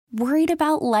Worried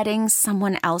about letting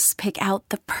someone else pick out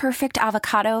the perfect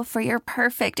avocado for your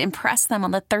perfect impress them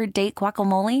on the third date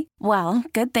guacamole? Well,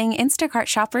 good thing Instacart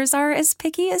shoppers are as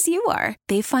picky as you are.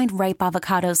 They find ripe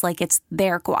avocados like it's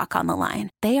their guac on the line.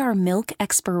 They are milk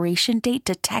expiration date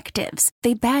detectives.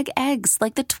 They bag eggs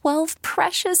like the 12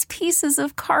 precious pieces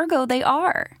of cargo they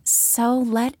are. So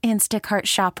let Instacart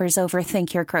shoppers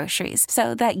overthink your groceries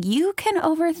so that you can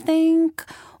overthink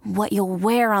what you'll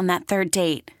wear on that third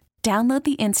date. Download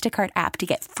the Instacart app to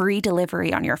get free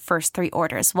delivery on your first 3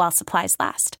 orders while supplies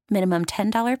last. Minimum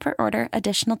 $10 per order.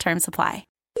 Additional terms apply.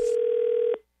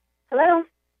 Hello?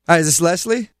 Hi, is this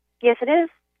Leslie? Yes, it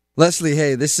is. Leslie,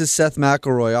 hey, this is Seth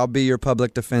McElroy. I'll be your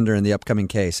public defender in the upcoming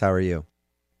case. How are you?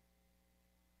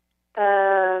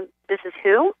 This is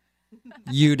who?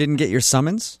 You didn't get your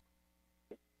summons?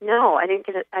 No, I didn't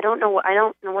get it. I don't know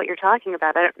what you're talking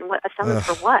about. I don't know what a summons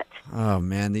for what. Oh,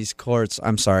 man, these courts,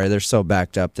 I'm sorry, they're so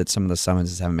backed up that some of the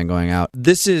summonses haven't been going out.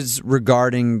 This is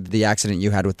regarding the accident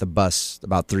you had with the bus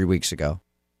about 3 weeks ago.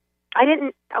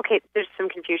 Okay, there's some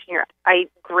confusion here. I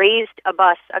grazed a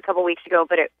bus a couple weeks ago,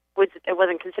 but it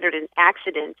wasn't considered an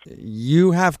accident.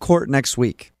 You have court next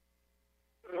week.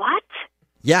 What?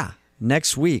 Yeah,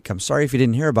 next week. I'm sorry if you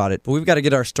didn't hear about it, but we've got to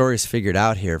get our stories figured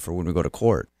out here for when we go to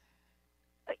court.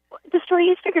 The story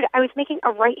is figured. I was making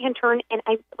a right-hand turn, and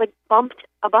I bumped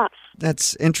a bus.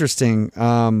 That's interesting.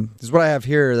 This is what I have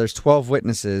here. There's 12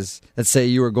 witnesses that say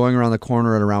you were going around the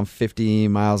corner at around 50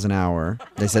 miles an hour.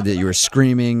 They said that you were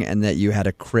screaming and that you had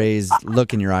a crazed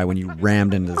look in your eye when you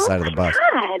rammed into the side of the bus.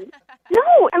 God.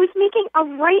 No, I was making a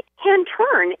right-hand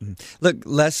turn. Look,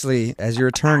 Leslie, as your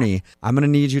attorney, I'm going to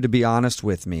need you to be honest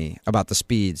with me about the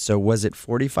speed. So was it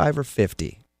 45 or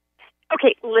 50?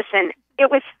 Okay, listen. It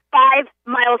was 5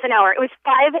 miles an hour. It was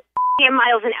 5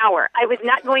 miles an hour. I was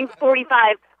not going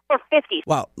 45 or 50.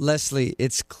 Wow, Leslie,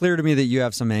 it's clear to me that you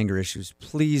have some anger issues.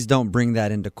 Please don't bring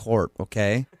that into court,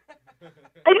 okay?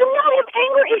 I do not have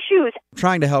anger issues. I'm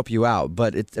trying to help you out,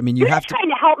 but you You're have not trying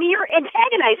to help me. You're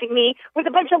antagonizing me with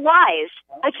a bunch of lies.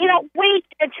 I cannot wait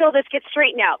until this gets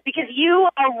straightened out because you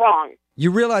are wrong.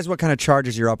 You realize what kind of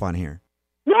charges you're up on here?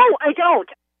 No, I don't.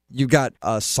 You've got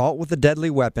assault with a deadly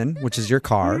weapon, which is your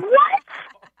car. What?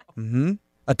 Mm-hmm.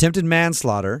 Attempted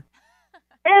manslaughter.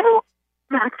 Oh,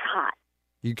 my God.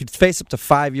 You could face up to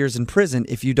 5 years in prison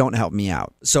if you don't help me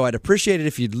out. So I'd appreciate it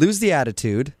if you'd lose the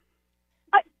attitude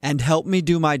and help me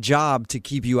do my job to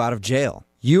keep you out of jail.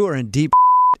 You are in deep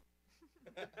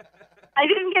I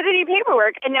didn't get any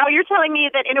paperwork, and now you're telling me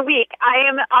that in a week I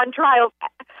am on trial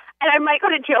and I might go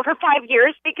to jail for 5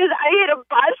 years because I hit a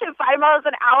bus at 5 miles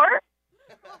an hour?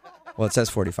 Well, it says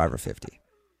 45 or 50.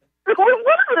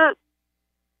 What?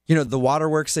 You know, the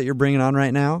waterworks that you're bringing on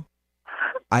right now,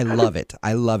 I love it.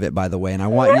 I love it, by the way. And I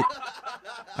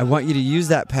want you to use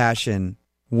that passion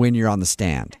when you're on the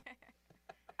stand.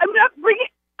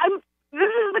 This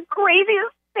is the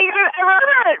craziest thing I've ever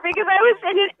heard because I was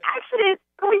in an accident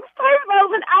going 5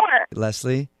 miles an hour.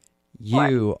 Leslie,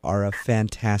 you are a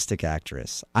fantastic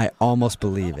actress. I almost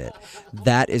believe it.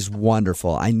 That is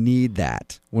wonderful. I need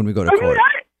that when we go to court.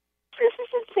 This is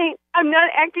insane. I'm not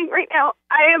acting right now.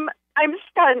 I'm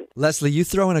stunned. Leslie, you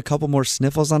throw in a couple more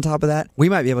sniffles on top of that, we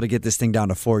might be able to get this thing down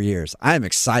to 4 years. I am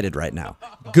excited right now.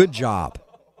 Good job.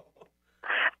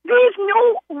 There's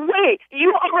no way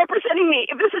you are representing me.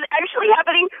 If this is actually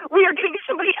happening, we are getting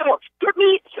somebody else. Get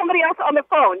me somebody else on the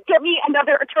phone. Get me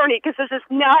another attorney because this is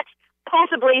not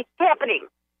possibly happening.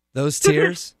 Those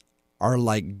tears are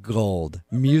like gold.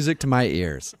 Music to my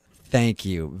ears. Thank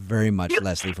you very much,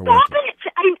 Leslie, for working. Stop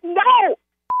it! No!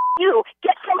 You!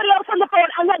 Get somebody else on the phone.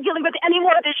 I'm not dealing with any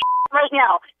more of this right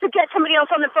now. So get somebody else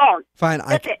on the phone. Fine.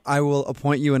 That's it. I will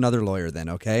appoint you another lawyer then,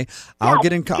 okay? Damn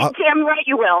right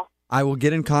you will. I will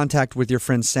get in contact with your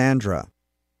friend Sandra.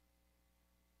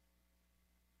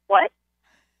 What?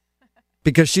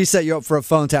 Because she set you up for a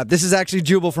phone tap. This is actually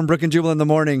Jubal from Brook and Jubal in the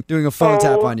Morning doing a phone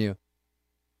tap on you.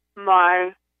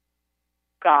 My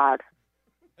God.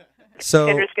 So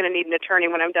Sandra's going to need an attorney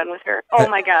when I'm done with her. Oh,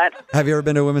 my God. Have you ever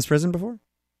been to a women's prison before?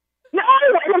 No,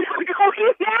 I don't have to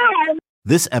go now.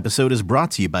 This episode is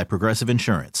brought to you by Progressive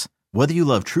Insurance. Whether you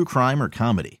love true crime or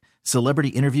comedy, celebrity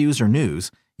interviews or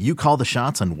news, you call the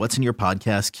shots on what's in your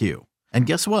podcast queue. And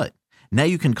guess what? Now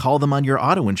you can call them on your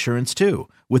auto insurance too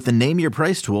with the Name Your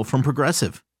Price tool from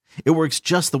Progressive. It works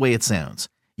just the way it sounds.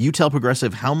 You tell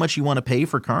Progressive how much you want to pay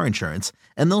for car insurance,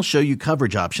 and they'll show you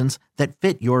coverage options that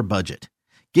fit your budget.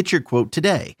 Get your quote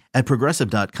today at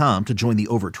Progressive.com to join the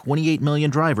over 28 million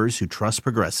drivers who trust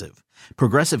Progressive.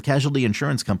 Progressive Casualty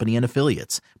Insurance Company and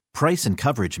Affiliates. Price and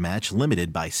coverage match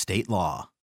limited by state law.